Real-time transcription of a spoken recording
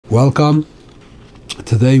Welcome.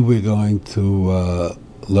 Today we're going to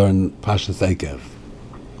learn Parshas Eikev.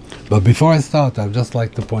 But before I start, I'd just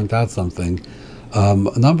like to point out something. A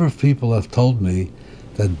number of people have told me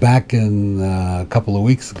that back in a couple of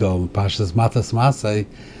weeks ago, Parshas Matas Masei,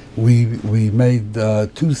 we made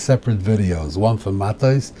two separate videos, one for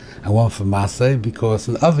Matas and one for Masei, because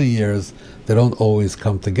in other years they don't always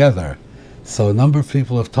come together. So a number of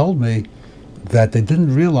people have told me that they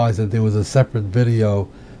didn't realize that there was a separate video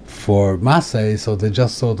for Masei, so they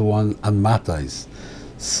just saw the one on Matais.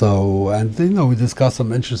 So, and we discussed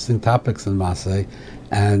some interesting topics in Masei,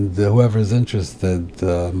 and whoever is interested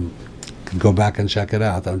can go back and check it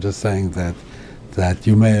out. I'm just saying that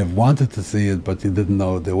you may have wanted to see it, but you didn't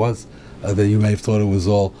know there was, that you may have thought it was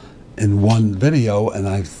all in one video, and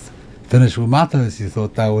I've finished with Matais, you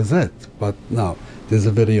thought that was it. But no, there's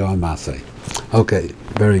a video on Masei. Okay,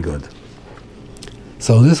 very good.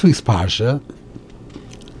 So in this week's Parsha,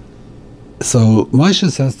 so Moshe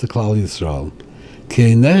says to Klal Yisrael,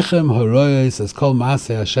 Ki einechem haroyos es kol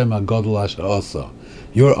maaseh Hashem hagodol asher asa.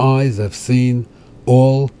 Your eyes have seen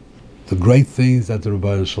all the great things that the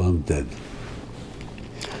Rebbeinu Shalom did.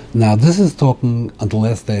 Now this is talking on the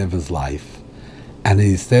last day of his life, and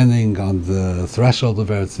he's standing on the threshold of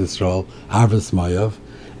Eretz Yisrael, Arvis Mayav,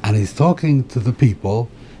 and he's talking to the people.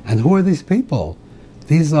 And who are these people?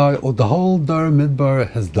 These are, the whole Dar Midbar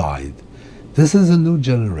has died. This is a new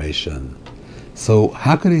generation. So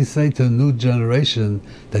how could he say to a new generation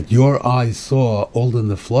that your eyes saw all the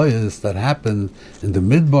nefloyas that happened in the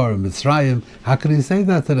Midbar and Mitzrayim? How could he say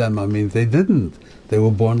that to them? I mean, they didn't. They were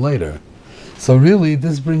born later. So really,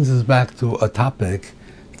 this brings us back to a topic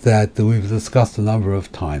that we've discussed a number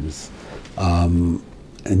of times. And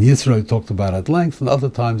Yisro talked about at length, and other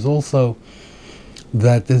times also,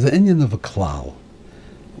 that there's an inyan of a klal.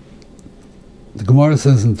 The Gemara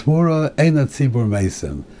says in Tmura, Eina Tzibur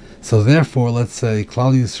Meisim. So therefore, let's say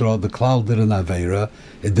Klal Yisrael, the Klal did an Aveira,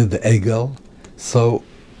 it did the Egel. So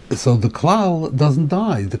the Klal doesn't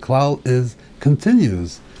die. The Klal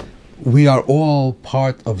continues. We are all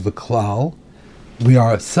part of the Klal. We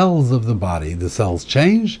are cells of the body. The cells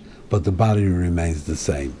change, but the body remains the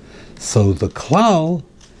same. So the Klal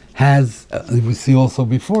has, we see also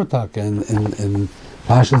before Taka in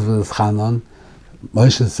Parshas V'Eschanan,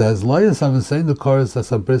 Moshe says, "Lo yasav koros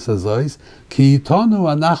as a bris azois ki tonu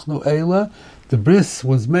anachnu eila." The bris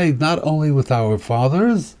was made not only with our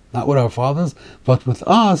fathers, not with our fathers, but with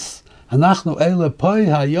us. Anachnu eila poi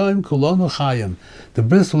hayom kulonu chayim. The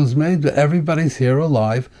bris was made with everybody's here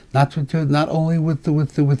alive, not only with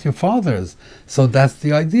your fathers. So that's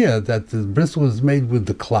the idea, that the bris was made with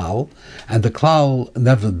the klal, and the klal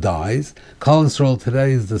never dies. Klal Yisrael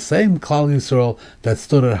today is the same Klal Yisrael that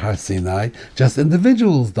stood at Har Sinai, just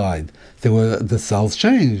individuals died. The cells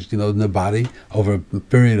changed, in the body over a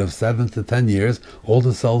period of 7 to 10 years. All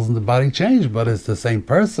the cells in the body changed, but it's the same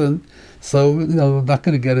person. So, I'm not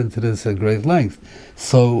going to get into this at great length.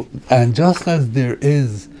 So, and just as there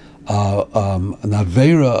is an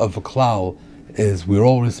Aveira of a klal, is we're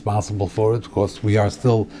all responsible for it, because we are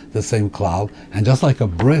still the same klal, and just like a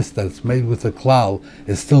bris that's made with a klal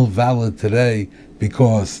is still valid today,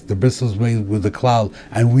 because the bris was made with the klal,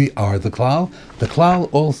 and we are the klal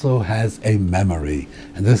also has a memory,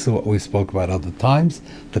 and this is what we spoke about other times.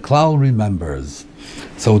 The klal remembers.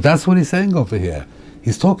 So that's what he's saying over here.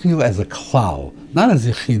 He's talking to you as a klal, not as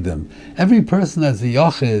yichidim. Every person as a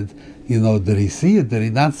yachid, did he see it? Did he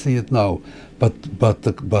not see it? No. But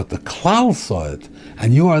the klal saw it,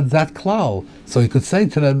 and you are that klal. So he could say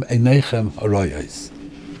to them, Einechem haroyos.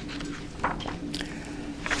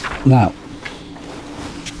 Now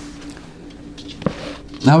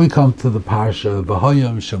we come to the parsha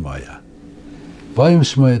V'hoyam Shemaya. V'hoyam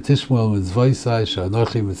Shemaya tishmuel mitzvoisai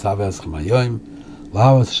she'anochi mitzav eschem hayoim.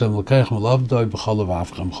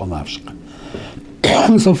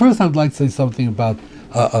 So first I'd like to say something about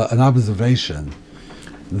an observation,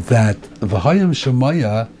 that V'hayim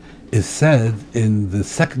Shemaya is said in the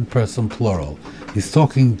second person plural. He's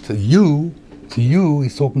talking to you,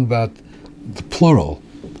 he's talking about the plural.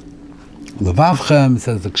 Levavchem, it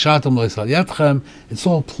says the kshatam lo yisal yetchem, it's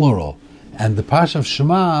all plural. And the Parsha of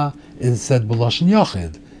Shema is said b'lashon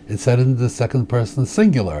yochid, it's said in the second person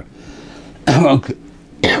singular.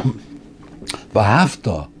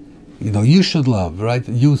 V'ahavta, you should love, right?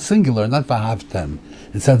 You singular, not v'ahavtem.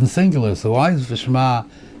 It's said in singular. So why is V'shema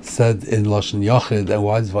said in Lashon Yochid, and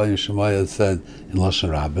why is V'ayim Shemaya said in Lashon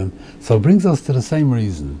Rabbim? So it brings us to the same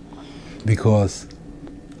reason, because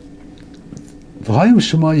V'ayim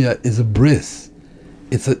Shemaya is a bris.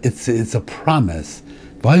 It's a promise.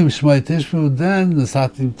 V'ayim Shemaya Tishmu, then the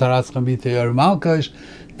Satim Taratzchem B'Teyar Malkash,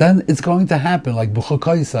 then it's going to happen. Like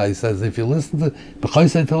B'chokaisai says, if you listen to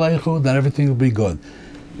B'choisai Teleichu, then everything will be good.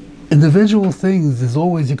 Individual things is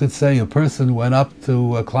always, you could say, a person went up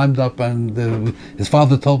to, climbed up, and his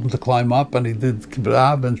father told him to climb up, and he did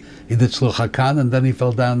Kibrab, and he did Shluch HaKan, and then he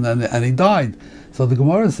fell down and he died. So the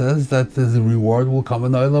Gemara says that the reward will come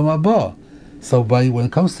in Olam Haba. So when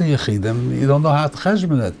it comes to Yechidim, you don't know how to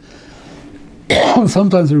cheshbon it.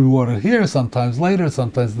 Sometimes they're rewarded here, sometimes later,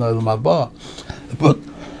 sometimes in Olam Haba. But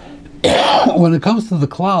when it comes to the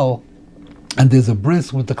Klal, and there's a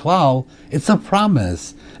bris with the Klal, it's a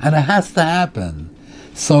promise, and it has to happen.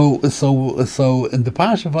 So in the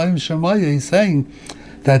Parshas of Vayim Shemaya, he's saying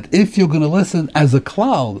that if you're going to listen as a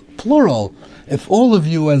Klal, plural, if all of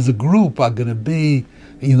you as a group are going to be,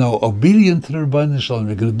 obedient to the Rebbeinu Shalom,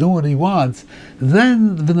 you're going to do what he wants,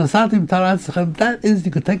 then v'nasatim taratzechem, that is,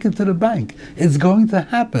 you could take it to the bank. It's going to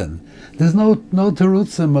happen. There's no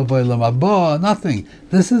terutzim of Olam Haba, nothing.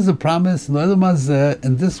 This is a promise in Olam Hazeh,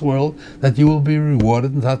 in this world, that you will be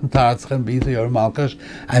rewarded in Tatan Taratzechem, B'ita Yor Malkash,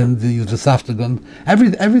 and the Yudasaftagun.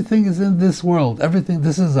 Everything is in this world. Everything.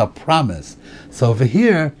 This is a promise. So over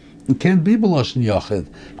here, it can't be B'loshen Yochid,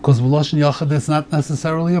 because B'loshen Yochid is not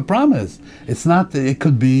necessarily a promise. It's not. It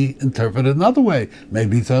could be interpreted another way.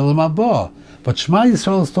 Maybe it's Olam Haba. But Shema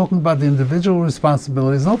Yisrael is talking about the individual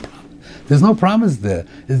responsibilities. There's no promise there.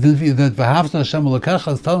 That V'havta Hashem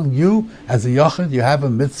Elokecha is telling you, as a Yochid, you have a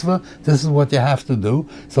mitzvah, this is what you have to do.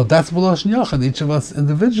 So that's B'loshen Yochid. Each of us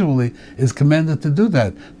individually is commanded to do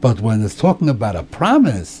that. But when it's talking about a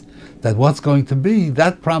promise, that what's going to be,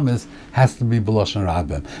 that promise has to be B'loshen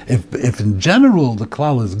Rabim. If in general the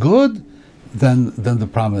klal is good, then the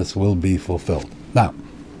promise will be fulfilled. Now,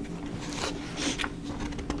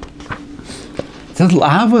 it says,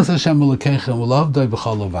 L'havas Hashem Elokeichem u'lavdoi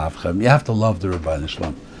b'chol levavchem. You have to love the Rebbeinu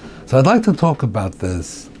Shalom. So I'd like to talk about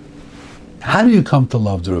this. How do you come to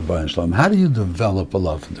love the Rebbeinu Shalom? How do you develop a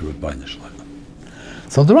love for the Rebbeinu Shalom?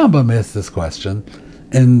 So the Rambam asked this question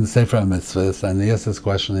in Sefer HaMitzvahs, and he asked this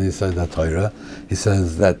question in Yesod Torah. He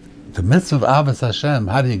says that the mitzvah of Avos Hashem,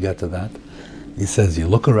 how do you get to that? He says you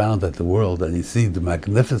look around at the world and you see the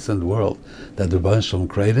magnificent world that the Rebbeinu Shalom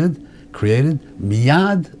created,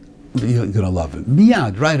 miyad, you're going to love it.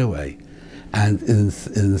 Miyad, right away. And in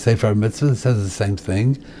the Sefer HaMitzvahs, it says the same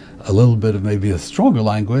thing, a little bit of maybe a stronger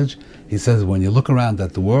language. He says when you look around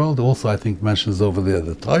at the world, also I think mentions over there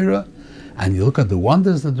the Torah, and you look at the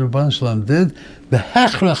wonders that the Rebbeinu Shalom did,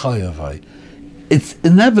 it's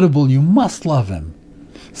inevitable, you must love him.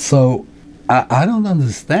 So I don't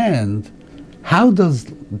understand, how does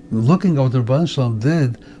looking at what the Rebbeinu Shalom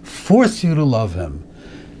did force you to love him?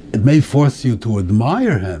 It may force you to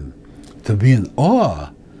admire him, to be in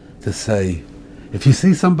awe, to say, if you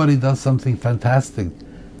see somebody does something fantastic,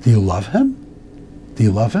 do you love him? Do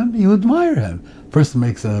you love him? You admire him. Person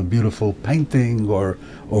makes a beautiful painting or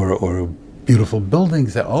a beautiful building,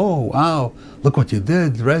 say, oh, wow, look what you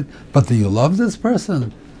did, right? But do you love this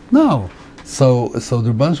person? No. So the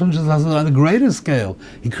Rebbeinu Shalom just has it on a greater scale.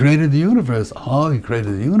 He created the universe. Oh, he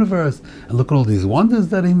created the universe, and look at all these wonders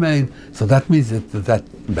that he made. So that means that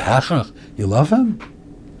you love him?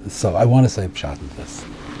 So I want to say pshat in this.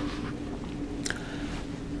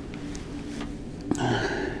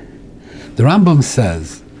 The Rambam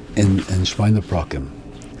says in Shmoyne Prakim,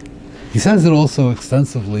 he says it also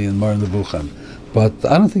extensively in Mar Nevuchim, but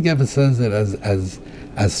I don't think he ever says it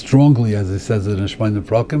as strongly as he says it in Shmoyne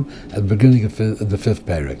Prakim at the beginning of the fifth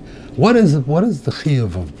parak. What is the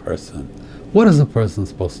chiyuv of a person? What is a person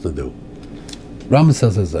supposed to do? Rambam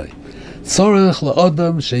says as Tzorech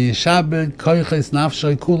le'odam sheyishabed koiches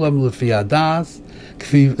nafshay kulam lefi hadas,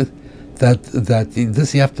 that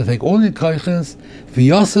this you have to take all your koiches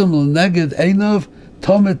v'yosem l'neged einav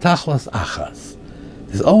tomet tachlas achas.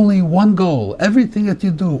 There's only one goal. Everything that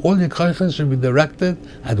you do, all your koiches should be directed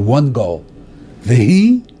at one goal.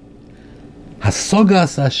 Vehi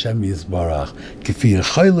hasogas Hashem yizbarach k'fi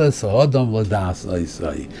yecholes ha'odam l'das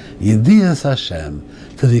oisai yedias Hashem,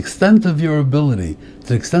 to the extent of your ability, to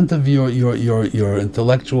the extent of your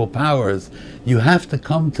intellectual powers, you have to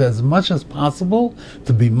come to as much as possible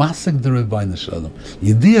to be masik the Rebbeinu Shalom.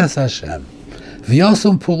 Yedias Hashem.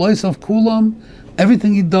 V'yosem puloisav kulam,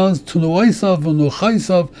 everything he does, tunuoisav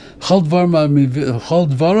v'nuchaisav chol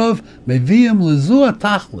dvarav meviim lezu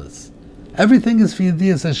atachlis. Everything is for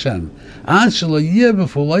Yedias Hashem. Ad shelo yeh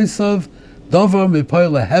b'puloisav davar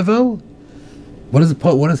mepoil hevel. What does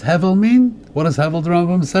hevel mean? What does hevel, the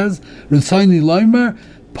Rambam says? Ritzaini loimer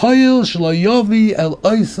poil shelo yovi el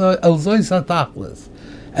zoisa tachlis.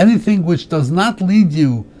 Anything which does not lead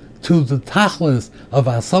you to the tachlis of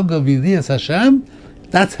hasaga of Yedias Hashem,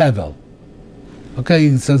 that's hevel. Okay,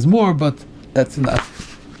 it says more, but that's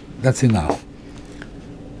enough. That's enough.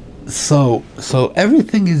 So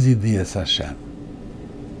everything is Yidiyas Hashem.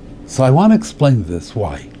 So I want to explain this.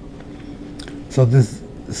 Why? So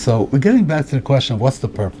we're getting back to the question of what's the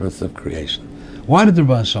purpose of creation? Why did the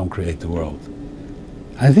Rebbeinu Shalom create the world?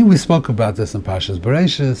 I think we spoke about this in Parshas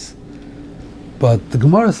Bereshis, but the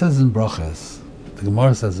Gemara says in Brachas,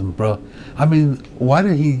 why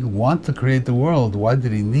did he want to create the world? Why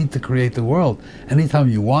did he need to create the world? Anytime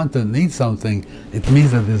you want and need something, it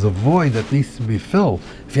means that there's a void that needs to be filled.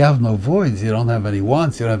 If you have no voids, you don't have any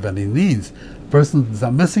wants, you don't have any needs. The person is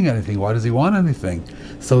not missing anything. Why does he want anything?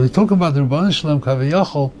 So we talk about the Rebbeinu Shalom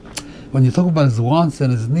Kaviyachol. When you talk about his wants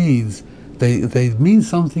and his needs, they mean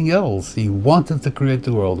something else. He wanted to create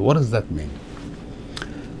the world. What does that mean?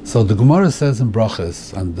 So the Gemara says in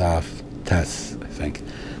Brachas and Daf Tes, I think,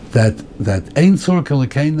 that Ein Tzur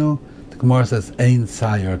Kelikenu, the Gemara says Ein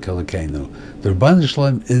Tzayer Kelikenu. The Rebbeinu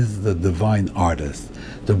Shalom is the divine artist.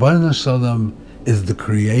 The Rebbeinu Shalom is the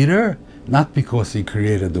creator, not because he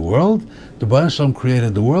created the world. The Rebbeinu Shalom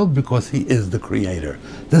created the world because he is the creator.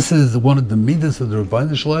 This is one of the midas of the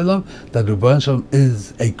Rebbeinu Shalom, that the Rebbeinu Shalom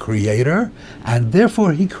is a creator, and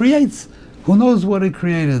therefore he creates. Who knows what he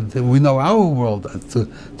created? We know our world.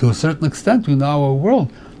 To a certain extent, we know our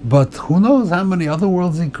world. But who knows how many other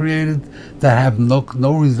worlds he created that have no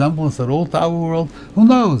resemblance at all to our world? Who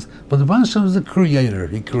knows? But the Rebbeinu Shalom is a creator.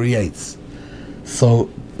 He creates. So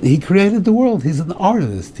he created the world. He's an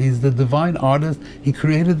artist. He's the divine artist. He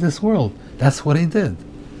created this world. That's what he did.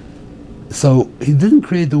 So he didn't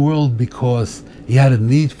create the world because he had a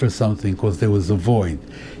need for something, because there was a void.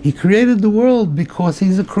 He created the world because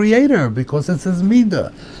he's a creator, because it's his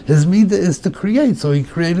midah. His midah is to create, so he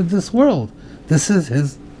created this world. This is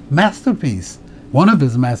his masterpiece, one of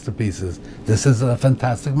his masterpieces. This is a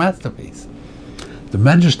fantastic masterpiece. The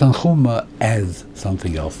Medrash Tanchuma adds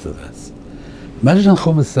something else to this. Medrash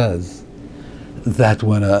Tanchuma says that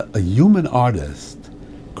when a human artist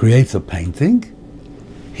creates a painting,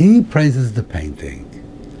 he praises the painting.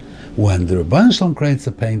 When the Rebbeinu Shalom creates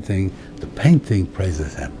a painting, the painting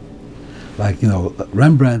praises him. Like,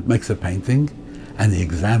 Rembrandt makes a painting and he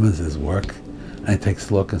examines his work and he takes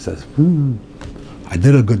a look and says, I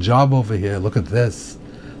did a good job over here. Look at this.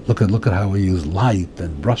 Look at how we use light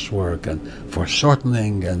and brushwork and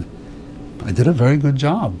foreshortening, and I did a very good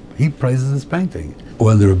job. He praises his painting.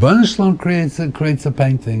 When the Rebbeinu Shalom creates a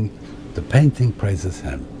painting, the painting praises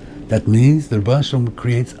him. That means the Rebbeinu Shalom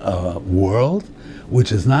creates a world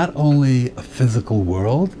which is not only a physical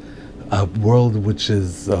world, a world which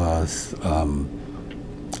is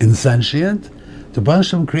insentient. The Rebbeinu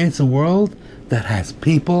Shalom creates a world that has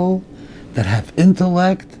people, that have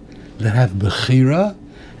intellect, that have bechira,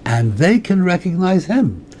 and they can recognize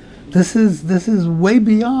him. This is way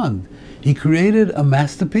beyond. He created a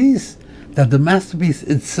masterpiece that the masterpiece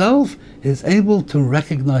itself is able to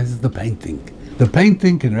recognize the painting. The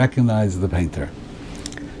painting can recognize the painter,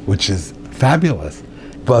 which is fabulous.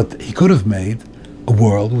 But he could have made a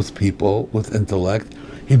world with people, with intellect.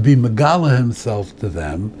 He'd be Megala himself to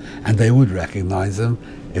them, and they would recognize him.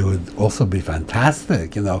 It would also be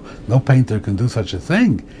fantastic. No painter can do such a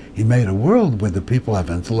thing. He made a world where the people have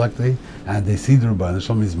intellect, and they see the Rebbeinu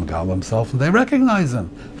Shalom, he's Megala himself, and they recognize him.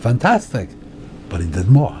 Fantastic. But he did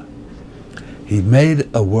more. He made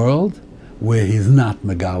a world where he's not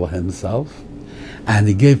Megala himself, and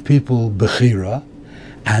he gave people Bechira,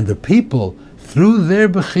 and the people, through their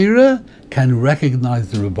Bechira, can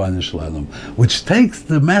recognize the Rebbeinu Shalom, which takes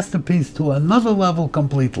the masterpiece to another level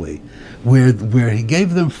completely, where he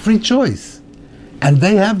gave them free choice, and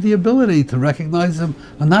they have the ability to recognize him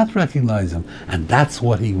or not recognize him, and that's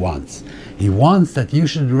what he wants. He wants that you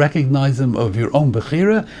should recognize him of your own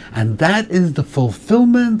Bechira, and that is the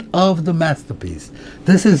fulfillment of the masterpiece.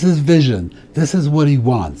 This is his vision. This is what he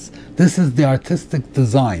wants. This is the artistic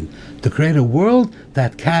design, to create a world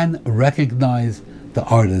that can recognize the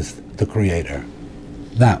artist, the creator.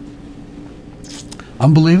 Now,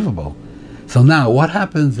 unbelievable. So now, what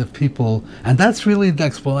happens if people, and that's really the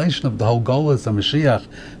explanation of the whole Golus of Mashiach,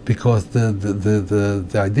 because the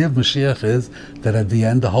idea of Mashiach is that at the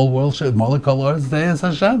end the whole world should, Molech Kol Haaretz De'ez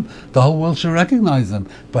Hashem, the whole world should recognize him.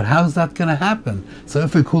 But how's that going to happen? So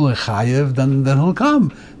if we call it Chayev, then he'll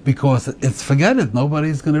come, because it's, forget it,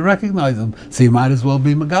 nobody's going to recognize him. So you might as well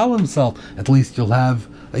be Megal himself. At least you'll have,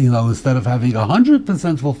 instead of having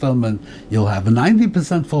 100% fulfillment, you'll have a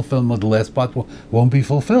 90% fulfillment. The last part won't be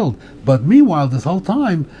fulfilled. But meanwhile, this whole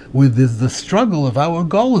time, with the struggle of our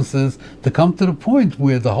goals is to come to the point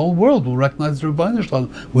where the whole world will recognize the Rebbeinu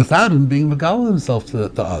Shalom without him being Megal himself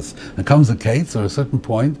to us. There comes a case or a certain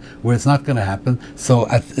point where it's not going to happen. So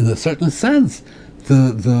in a certain sense,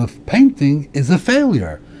 the painting is a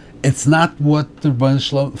failure. It's not what the Rebbeinu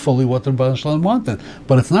Shalom, fully what the Rebbeinu Shalom wanted.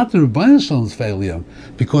 But it's not the Rebbeinu Shalom's failure,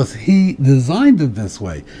 because he designed it this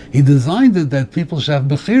way. He designed it that people should have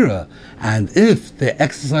Bechira. And if they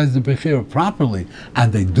exercise the Bechira properly,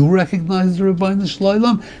 and they do recognize the Rebbeinu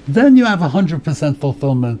Shalom, then you have 100%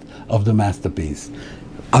 fulfillment of the masterpiece,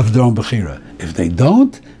 of their own Bechira. If they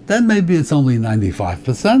don't, then maybe it's only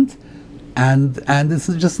 95%. And it's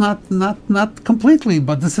just not completely,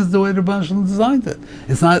 but this is the way the Rebbeinu Shalom designed it.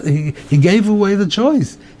 It's not, he gave away the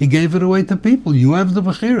choice. He gave it away to people. You have the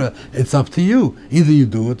Bechira. It's up to you. Either you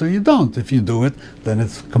do it or you don't. If you do it, then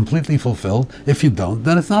it's completely fulfilled. If you don't,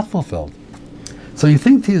 then it's not fulfilled. So you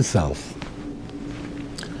think to yourself,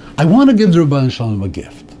 I want to give the Rebbeinu Shalom a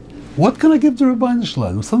gift. What can I give the Rebbeinu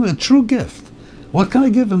Shalom? Something, a true gift. What can I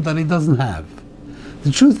give him that he doesn't have?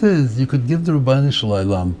 The truth is, you could give the Rebbeinu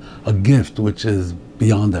Shalom a gift which is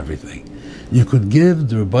beyond everything. You could give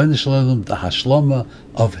the Rebbeinu Shalom the hashlama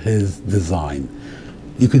of his design.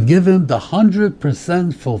 You could give him the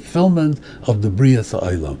 100% fulfillment of the Briyas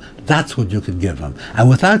Ha'olam. That's what you could give him. And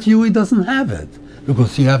without you, he doesn't have it.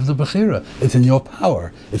 Because you have the Bechira. It's in your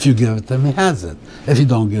power. If you give it to him, he has it. If you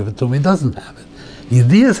don't give it to him, he doesn't have it.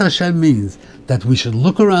 Yediyas Hashem means that we should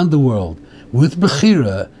look around the world with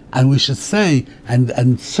Bechira, and we should say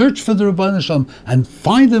and search for the Rebbeinu Shalom and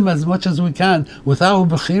find him as much as we can with our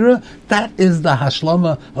Bechira. That is the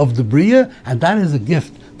hashlama of the Bria, and that is a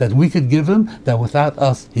gift that we could give him, that without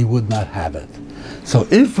us he would not have it. So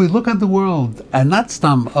if we look at the world, and not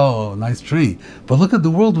stam, oh, nice tree, but look at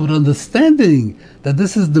the world with understanding that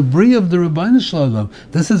this is the Bria of the Rebbeinu Shalom,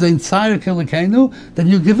 this is Ein Tzayir Kilekenu, then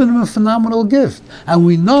you're giving him a phenomenal gift. And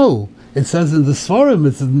we know, it says in the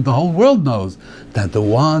Sforim, the whole world knows, that the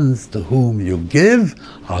ones to whom you give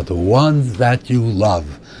are the ones that you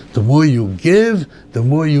love. The more you give, the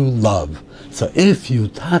more you love. So if you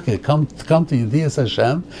come to Yediyas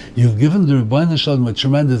Hashem, you've given the Rebbeinu Shalom a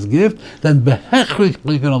tremendous gift, then behechrik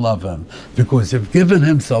you're going to love him. Because you've given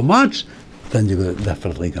him so much, then you're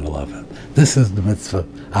definitely going to love him. This is the mitzvah,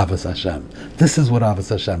 Avos Hashem. This is what Avos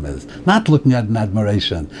Hashem is. Not looking at an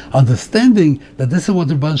admiration. Understanding that this is what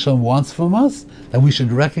the Rebbeinu Shalom wants from us, that we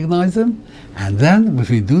should recognize him, and then, if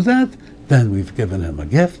we do that, then we've given him a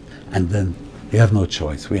gift, and then we have no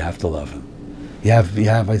choice. We have to love him.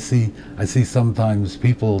 I see sometimes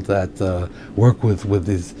people that work with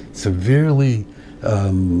these severely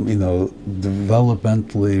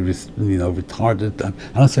developmentally, retarded. I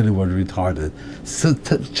don't say the word retarded. So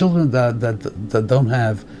children that don't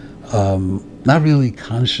have, not really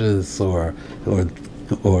conscious or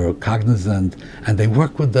cognizant, and they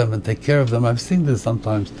work with them and take care of them. I've seen this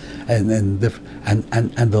sometimes, and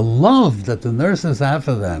the love that the nurses have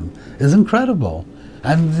for them is incredible.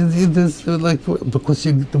 And there's because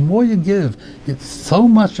the more you give, it's so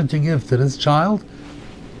much that you give to this child.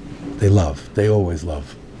 They always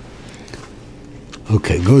love.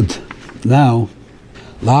 Okay, good. Now,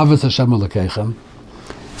 La'avos Hashem Elokeichem.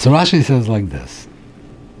 So Rashi says like this.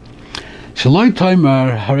 Shaloi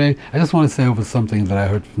Toimer Harei. I just want to say over something that I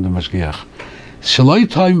heard from the Mashgiach. Shaloi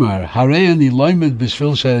Toimer Harei Ani Loimed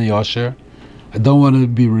B'Shvil She Yosher. I don't want to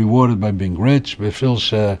be rewarded by being rich. B'Shvil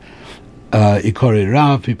She Ikori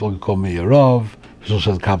Rav. People can call me a Rav. B'Shvil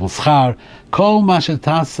She Kabel Schar. Kol Ma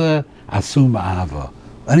Shetase Asu Ma'ava.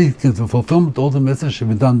 Anything to fulfillment, all the mitzvahs should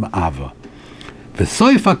be done ma'ava.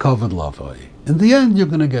 V'soifa kavod lavai. In the end, you're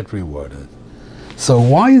going to get rewarded. So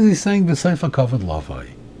why is he saying v'soifa kavod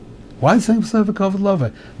lavai? Why is he saying v'soifa kavod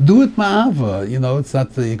lavai? Do it ma'ava. It's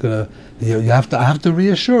not that you're going to. I have to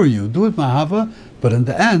reassure you. Do it ma'ava, but in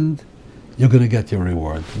the end, you're going to get your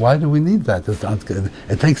reward. Why do we need that?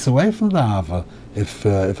 It takes away from the ava if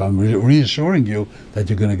I'm reassuring you that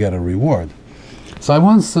you're going to get a reward. So I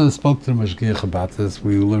once spoke to the Mashgiach about this.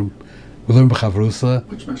 We learned b'chavrusa.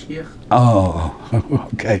 Which Mashgiach? Oh,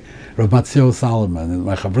 okay. Rabbi Matzio Solomon. In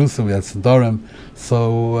my chavrusa we had Sidorim.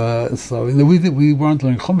 So we weren't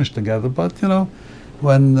learning Chumash together, but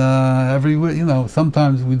when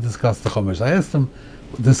sometimes we discuss the Chumash. I asked him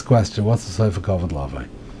this question: what's the Sefer Kavod Lavai?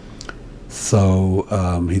 So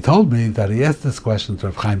he told me that he asked this question to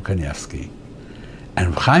Rav Chaim Kanievsky, and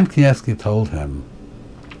Rav Chaim Kanievsky told him,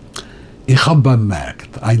 Ich hab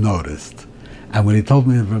bemerkt, I noticed. And when he told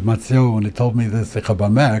me, when he told me this, Ich hab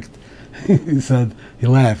bemerkt, he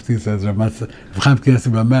laughed. He says, Rav Chaim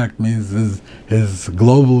Kanievsky bemerkt means his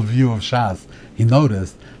global view of Shas. He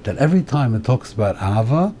noticed that every time it talks about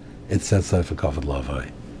Ava, it says Sefer Kavod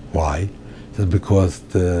Lavai. Why? He said because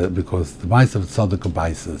the Ma'aser of Tzaddik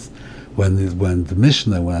Baisis, when the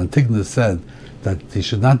Mishnah, when Antigna said that he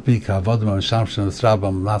should not be Kavodim Misham Shem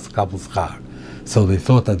Esrabam Nas Kabel Schar. So they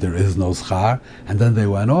thought that there is no schar, and then they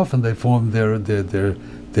went off and they formed their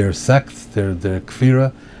their sects, their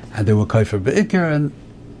kfira, and they were kaifer be'ikr, and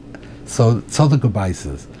so tzaddik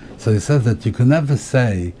ubaises. So he says that you can never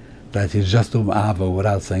say that you just ava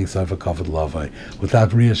without saying sofa kavod lavai,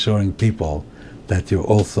 without reassuring people that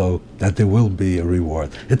that there will be a reward.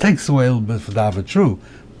 It takes away a little bit for David true,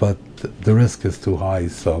 but the risk is too high.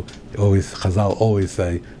 So Chazal always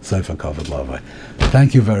say sofa kavod lavai.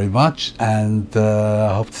 Thank you very much, and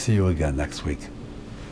I hope to see you again next week.